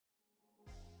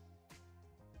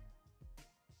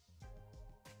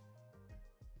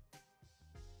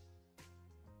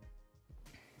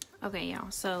Okay, y'all,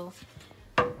 so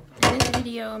in this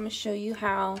video I'm gonna show you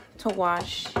how to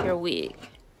wash your wig.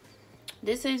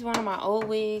 This is one of my old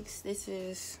wigs. This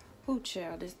is, oh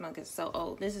child, this mug is so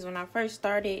old. This is when I first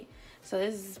started, so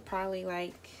this is probably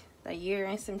like a year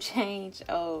and some change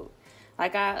old.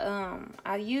 Like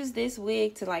I use this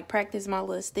wig to like practice my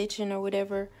little stitching or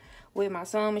whatever with my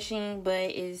sewing machine, but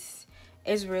it's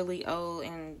really old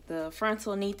and the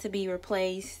frontal needs to be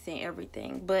replaced and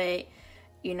everything. But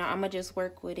you know, I'm gonna just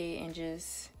work with it and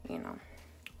just, you know,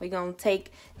 we're gonna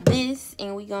take this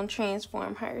and we're gonna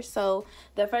transform her. So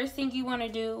the first thing you want to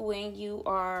do when you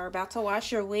are about to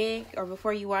wash your wig, or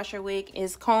before you wash your wig,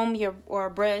 is comb your or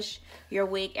brush your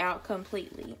wig out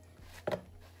completely.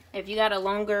 If you got a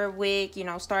longer wig, you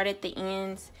know, start at the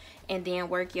ends and then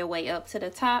work your way up to the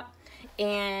top.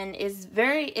 And it's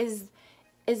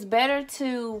better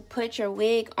to put your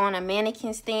wig on a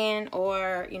mannequin stand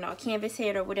or, you know, a canvas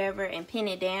head or whatever and pin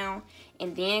it down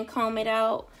and then comb it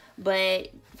out.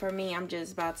 But for me, I'm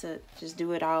just about to just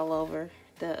do it all over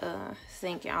the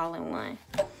sink all in one.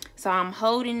 So I'm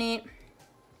holding it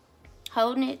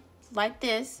like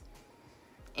this,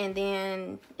 and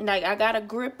then like I got a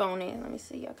grip on it. Let me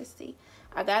see, y'all can see.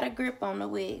 I got a grip on the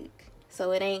wig,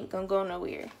 so it ain't gonna go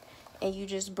nowhere. And you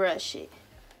just brush it.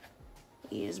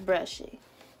 You just brush it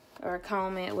or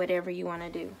comb it, whatever you want to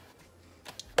do.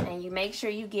 And you make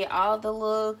sure you get all the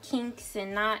little kinks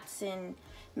and knots, and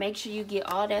make sure you get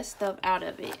all that stuff out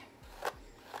of it.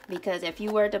 Because if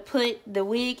you were to put the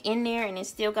wig in there and it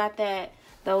still got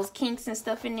those kinks and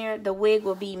stuff in there, the wig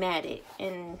will be matted,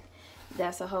 and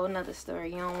that's a whole nother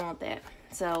story. You don't want that.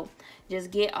 So just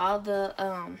get all the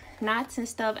knots and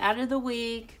stuff out of the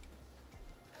wig,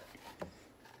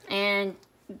 and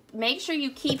make sure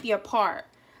you keep your part.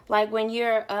 Like when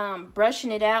you're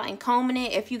brushing it out and combing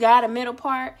it, if you got a middle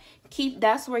part,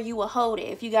 that's where you will hold it.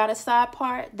 If you got a side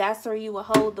part, that's where you will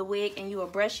hold the wig, and you will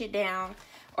brush it down,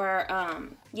 or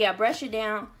yeah, brush it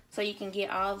down so you can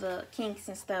get all the kinks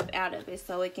and stuff out of it,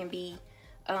 so it can be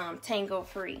tangle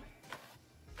free.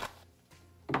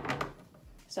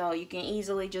 So you can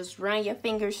easily just run your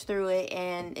fingers through it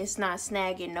and it's not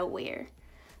snagging nowhere.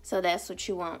 So that's what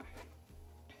you want.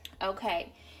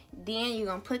 Okay, then you're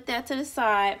gonna put that to the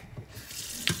side.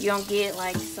 You're gonna get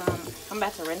like some, I'm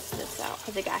about to rinse this out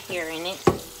because it got hair in it.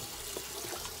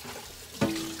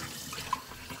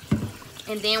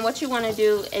 And then what you want to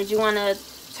do is you want to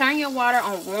turn your water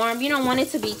on warm. You don't want it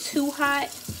to be too hot,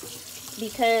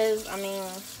 because I mean,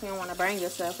 you don't want to burn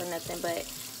yourself or nothing, but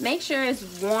make sure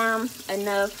it's warm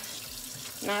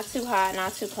enough, not too hot,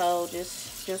 not too cold,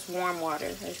 just warm water.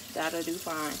 That'll do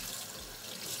fine.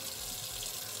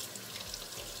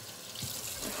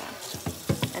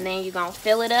 Okay. And then you're gonna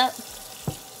fill it up.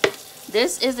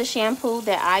 This is the shampoo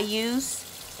that I use.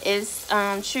 It's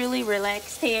Truly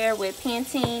Relax Hair with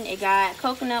Pantene. It got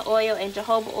coconut oil and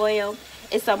jojoba oil.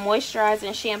 It's a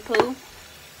moisturizing shampoo.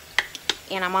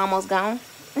 And I'm almost gone.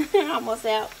 Almost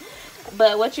out.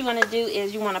 But what you want to do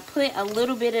is you want to put a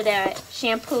little bit of that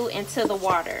shampoo into the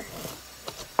water.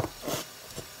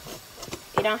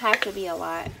 It don't have to be a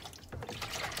lot.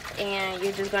 And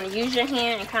you're just going to use your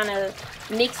hand and kind of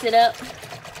mix it up.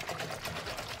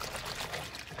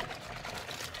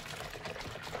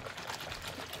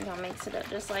 You're going to mix it up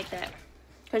just like that.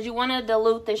 Because you want to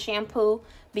dilute the shampoo,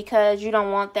 because you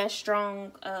don't want that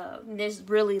strong, this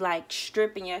really like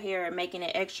stripping your hair and making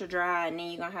it extra dry, and then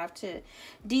you're going to have to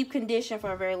deep condition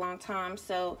for a very long time.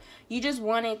 So you just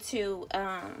want it to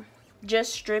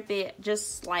just strip it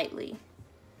just slightly.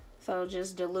 So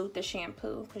just dilute the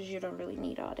shampoo, because you don't really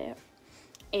need all that.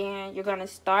 And you're going to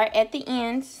start at the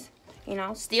ends, you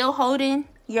know, still holding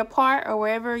your part, or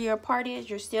wherever your part is,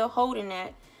 you're still holding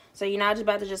that. So you're not just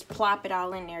about to just plop it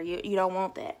all in there. You don't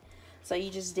want that. So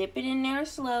you just dip it in there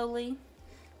slowly,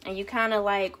 and you kind of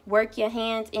like work your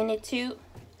hands in it too,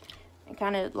 and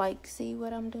kind of like see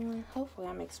what I'm doing. Hopefully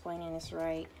I'm explaining this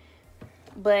right.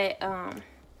 But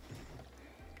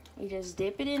you just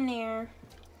dip it in there,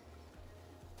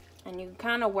 and you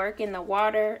kind of work in the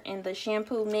water and the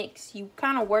shampoo mix. You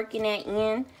kind of working that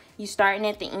in. You starting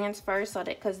at the ends first, so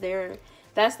that because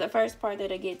that's the first part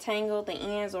that'll get tangled, the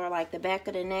ends or like the back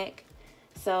of the neck.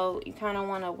 So you kind of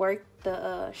want to work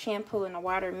the shampoo and the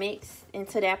water mix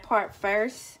into that part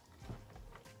first.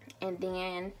 And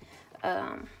then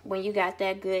when you got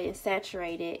that good and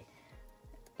saturated,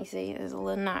 you see there's a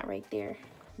little knot right there.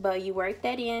 But you work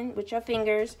that in with your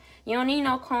fingers. You don't need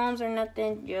no combs or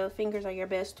nothing. Your fingers are your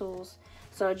best tools.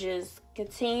 So just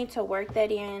continue to work that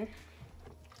in.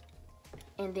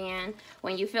 And then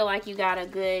when you feel like you got a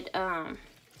good,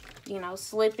 you know,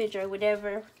 slippage or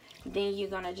whatever, then you're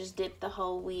going to just dip the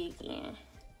whole wig in.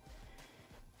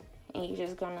 And you're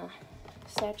just gonna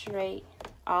saturate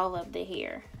all of the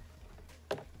hair.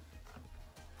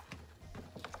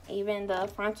 Even the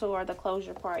frontal or the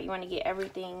closure part, you want to get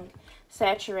everything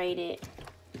saturated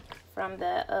from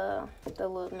the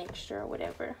little mixture or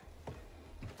whatever.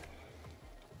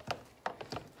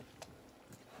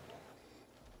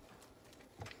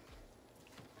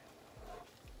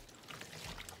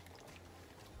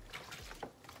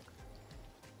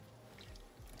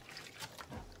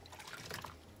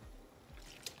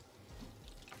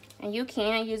 And you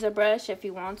can use a brush if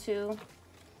you want to.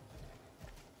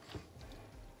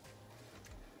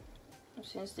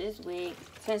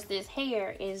 Since this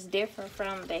hair is different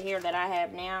from the hair that I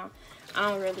have now, I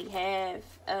don't really have,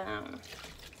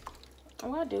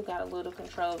 well, I do got a little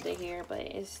control of the hair, but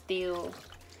it's still,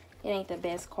 it ain't the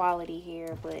best quality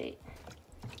hair, but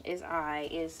it's alright,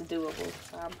 it's doable.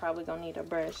 So I'm probably gonna need a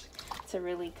brush to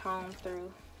really comb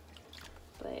through,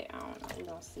 but I don't know, we're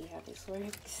gonna see how this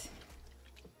works.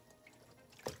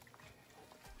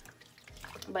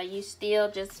 But you still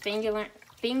just finger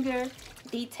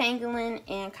detangling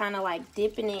and kind of like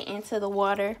dipping it into the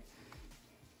water.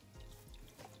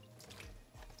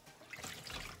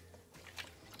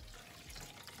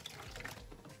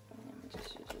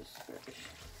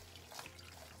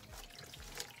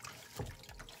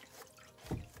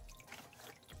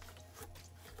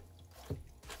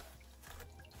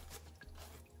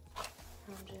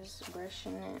 I'm just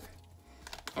brushing it.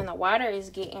 And the water is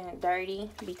getting dirty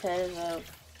because of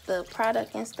the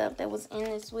product and stuff that was in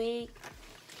this wig.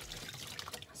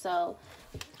 So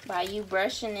by you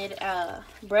brushing it out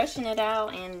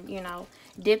and, you know,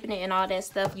 dipping it and all that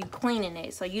stuff, you cleaning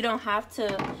it. So you don't have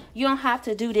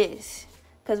to do this,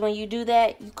 because when you do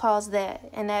that, you cause that,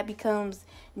 and that becomes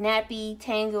nappy,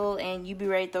 tangled, and you be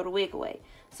ready to throw the wig away.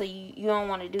 So you don't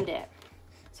want to do that.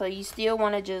 So you still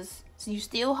want to just, you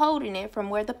still holding it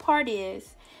from where the part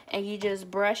is, and you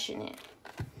just brushing it.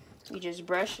 You just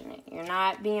brushing it. You're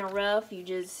not being rough. You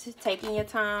just taking your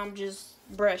time, just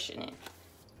brushing it.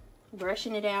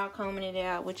 Brushing it out, combing it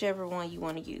out, whichever one you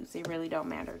want to use. It really don't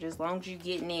matter. Just as long as you're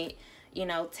getting it, you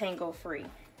know, tangle free.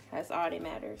 That's all that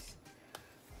matters.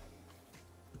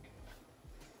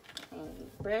 And you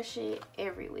brush it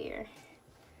everywhere.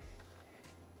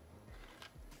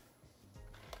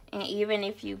 And even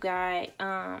if you got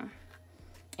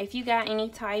any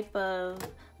type of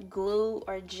glue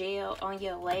or gel on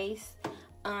your lace,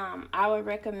 I would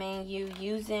recommend you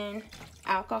using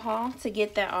alcohol to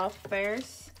get that off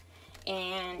first.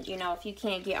 And you know, if you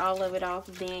can't get all of it off,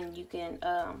 then you can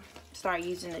start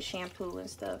using the shampoo and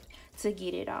stuff to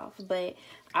get it off. But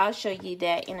I'll show you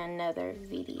that in another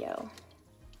video.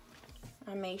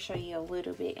 I may show you a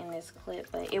little bit in this clip,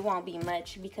 but it won't be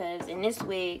much, because in this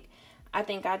wig I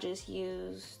think I just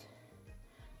used,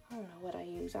 I don't know what I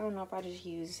used. I don't know if I just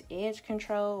used edge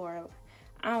control, or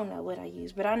I don't know what I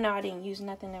used. But I know I didn't use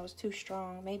nothing that was too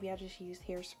strong. Maybe I just used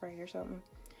hairspray or something,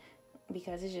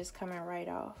 because it's just coming right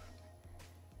off.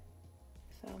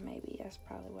 So maybe that's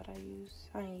probably what I used.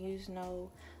 I didn't use no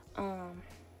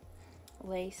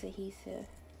lace adhesive.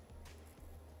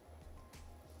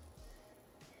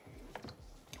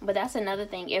 But that's another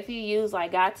thing. If you use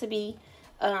like got2b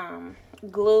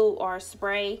glue or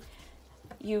spray,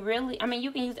 you really, I mean,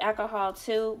 you can use alcohol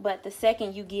too, but the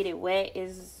second you get it wet,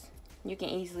 is you can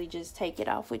easily just take it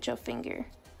off with your finger.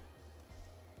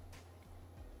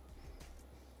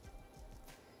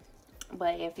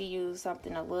 But if you use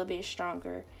something a little bit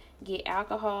stronger, get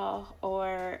alcohol,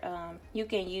 or you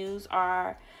can use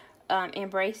our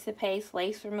Embrace the Paste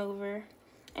lace remover,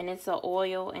 and it's an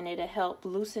oil, and it'll help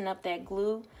loosen up that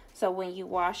glue, so when you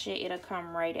wash it, it'll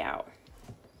come right out.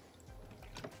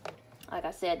 Like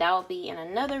I said, that will be in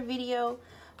another video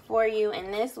for you.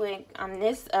 In this wig, on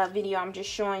this video, I'm just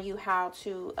showing you how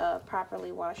to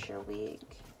properly wash your wig.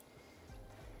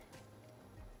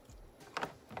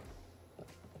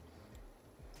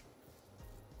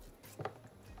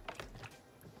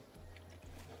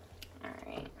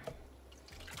 Alright.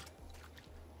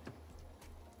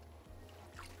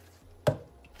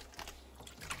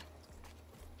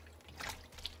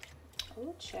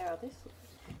 Oh, child,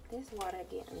 this water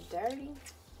getting dirty.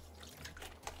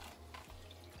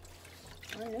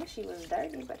 I knew she was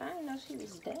dirty, but I didn't know she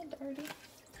was that dirty.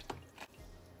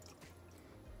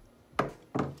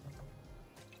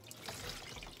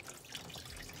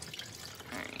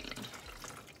 Alright.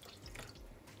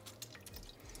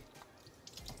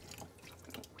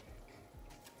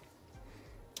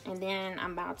 And then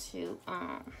I'm about to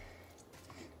I'm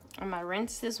gonna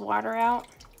rinse this water out,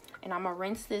 and I'm gonna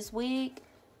rinse this wig,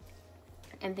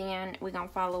 and then we're gonna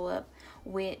follow up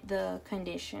with the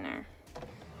conditioner.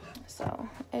 So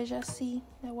as y'all see,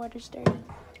 the water's dirty.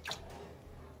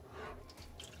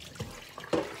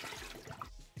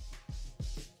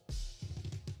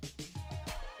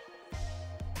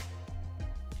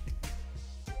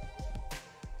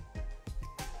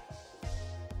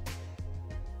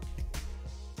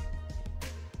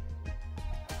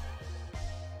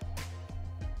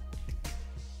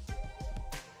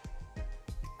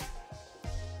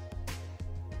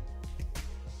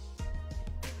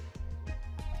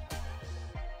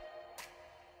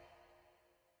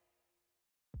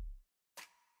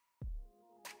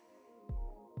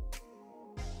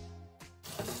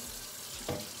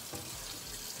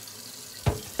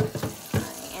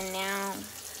 And now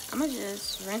I'm gonna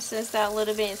just rinse this out a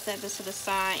little bit and set this to the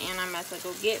side, and I'm about to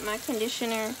go get my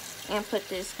conditioner and put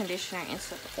this conditioner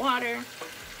into the water,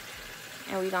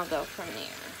 and we're gonna go from there.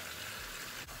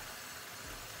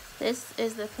 This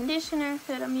is the conditioner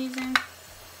that I'm using.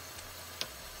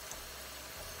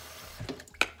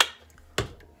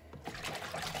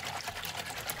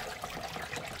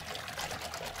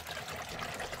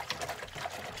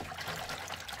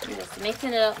 I'm just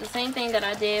mixing it up, the same thing that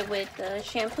I did with the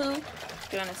shampoo.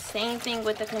 Doing the same thing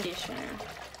with the conditioner.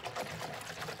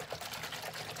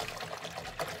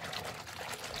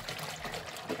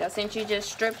 Because since you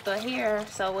just stripped the hair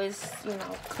so it's, you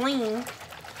know, clean,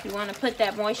 you want to put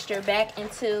that moisture back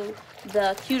into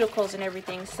the cuticles and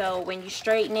everything, so when you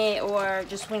straighten it, or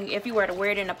just when if you were to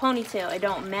wear it in a ponytail, it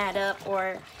don't mat up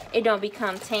or it don't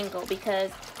become tangled.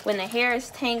 Because when the hair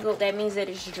is tangled, that means that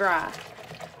it's dry.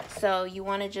 So you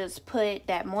want to just put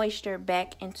that moisture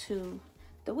back into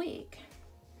the wig.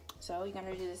 So you're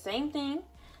gonna do the same thing.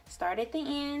 Start at the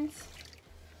ends.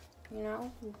 You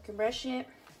know, you can brush it.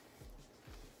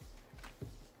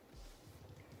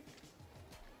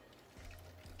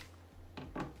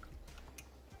 And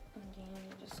then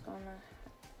you're just gonna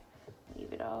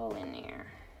leave it all in there.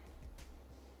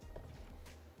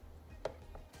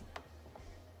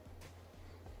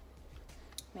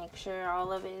 Make sure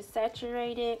all of it is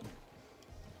saturated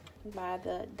by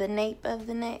the nape of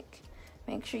the neck.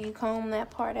 Make sure you comb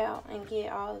that part out and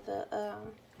get all the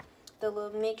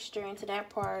little mixture into that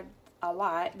part a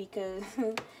lot, because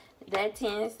that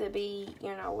tends to be,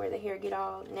 you know, where the hair get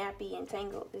all nappy and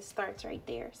tangled. It starts right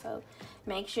there. So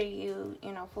make sure you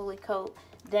know, fully coat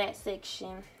that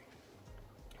section,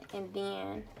 and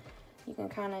then you can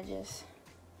kind of just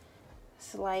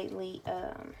slightly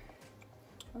oh,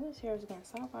 this hair is getting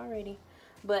soft already,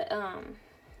 but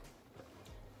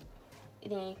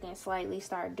then you can slightly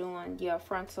start doing your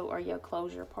frontal or your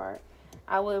closure part.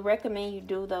 I would recommend you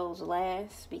do those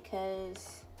last,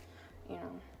 because, you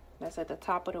know, that's at the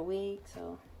top of the wig,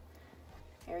 so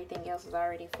everything else is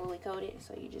already fully coated.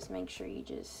 So you just make sure you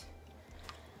just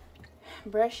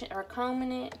brush it or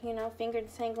combing it, you know, finger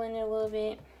detangling it a little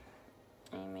bit,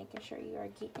 and making sure you are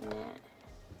getting that.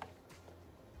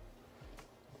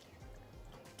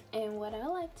 And what I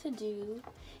like to do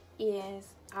is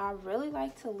I really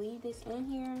like to leave this in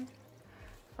here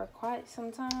for quite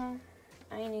some time.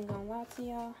 I ain't even gonna lie to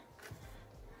y'all.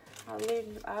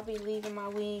 I'll be leaving my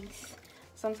wigs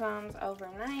sometimes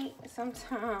overnight,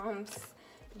 sometimes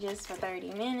just for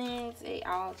 30 minutes. It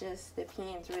all just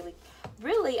depends,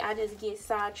 really. I just get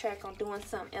sidetracked on doing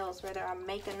something else, whether I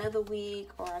make another wig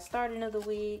or I start another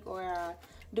wig or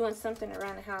doing something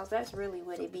around the house. That's really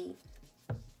what it be.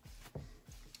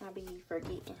 I'll be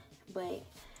forgetting. But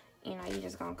you know, you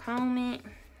just gonna comb it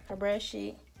or brush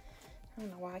it. I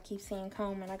don't know why I keep saying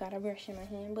comb and I got a brush in my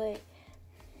hand, but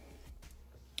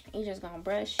you just gonna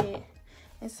brush it.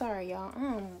 And sorry y'all,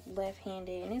 I'm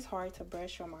left-handed and it's hard to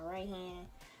brush on my right hand.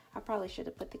 I probably should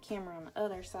have put the camera on the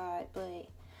other side, but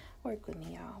work with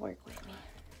me, y'all, work with me.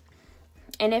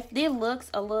 And if it looks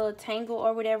a little tangled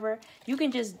or whatever, you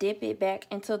can just dip it back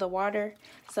into the water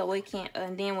so it can,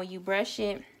 and then when you brush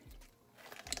it,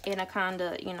 it'll kind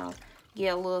of, you know,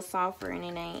 get a little softer and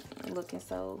it ain't looking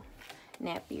so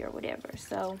nappy or whatever.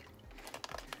 So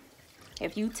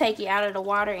if you take it out of the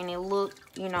water and it look,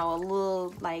 you know, a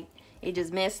little like it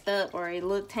just messed up or it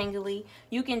looked tangly,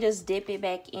 you can just dip it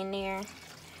back in there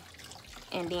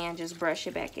and then just brush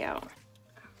it back out.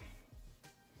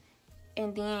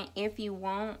 And then if you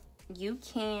want, you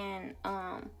can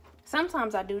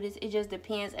sometimes I do this, it just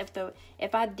depends.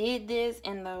 If I did this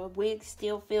and the wig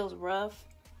still feels rough,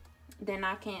 then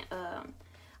I can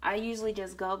I usually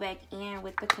just go back in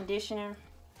with the conditioner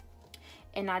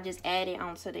and I just add it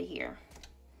onto the hair.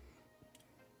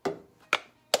 And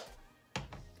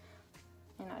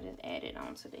I just add it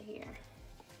onto the hair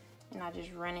and I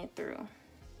just run it through.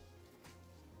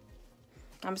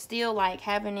 I'm still like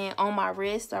having it on my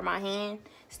wrist or my hand,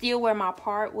 still where my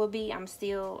part will be. I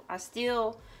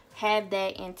still have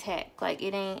that intact. Like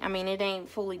it ain't, I mean, it ain't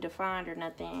fully defined or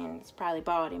nothing. It's probably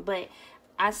balding, but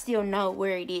I still know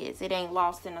where it is. It ain't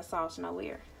lost in the sauce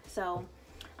nowhere. So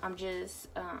I'm just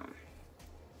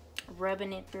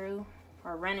rubbing it through,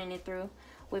 or running it through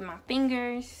with my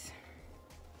fingers.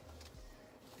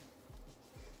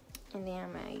 And then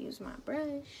I'm gonna use my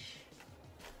brush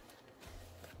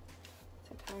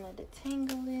to kind of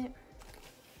detangle it.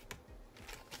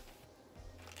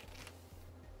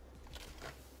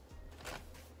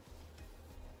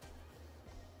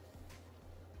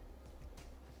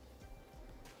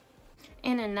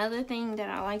 And another thing that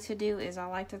I like to do is I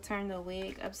like to turn the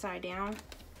wig upside down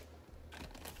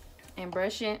and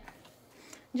brush it,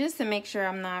 just to make sure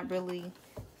I'm not really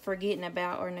forgetting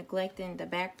about or neglecting the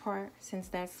back part, since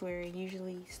that's where it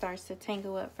usually starts to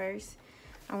tangle up first.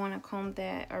 I want to comb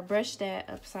that or brush that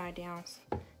upside down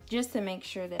just to make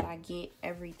sure that I get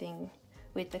everything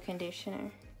with the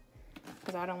conditioner,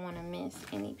 because I don't want to miss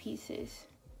any pieces.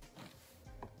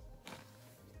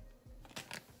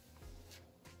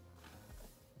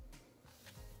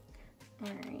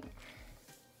 Alright,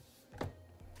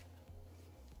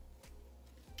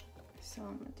 so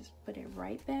I'm gonna just put it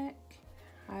right back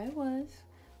how it was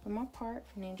with my part,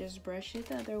 and then just brush it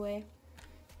the other way,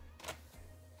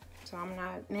 so I'm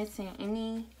not missing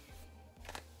any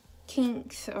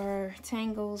kinks or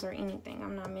tangles or anything.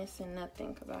 I'm not missing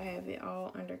nothing because I have it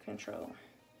all under control.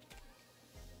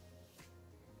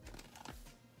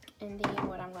 And then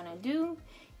what I'm gonna do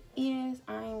is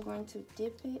I'm going to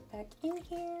dip it back in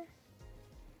here,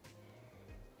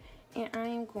 and I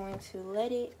am going to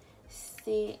let it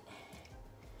sit,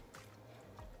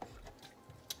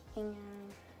 and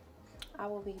I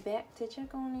will be back to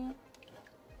check on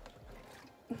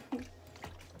it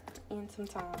in some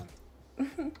time.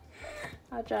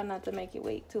 I'll try not to make it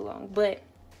wait too long, but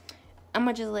I'm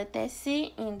gonna just let that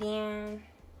sit, and then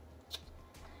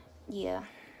yeah,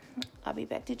 I'll be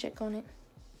back to check on it.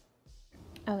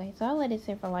 Okay, so I let it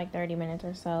sit for like 30 minutes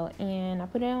or so, and I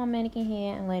put it on my mannequin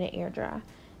head and let it air dry.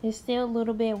 It's still a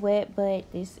little bit wet,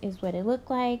 but this is what it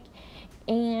looked like.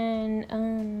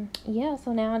 And yeah,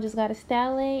 so now I just gotta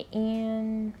style it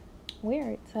and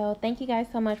wear it. So thank you guys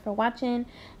so much for watching.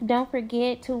 Don't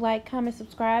forget to like, comment,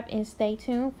 subscribe, and stay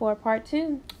tuned for part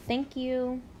 2. Thank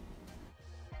you.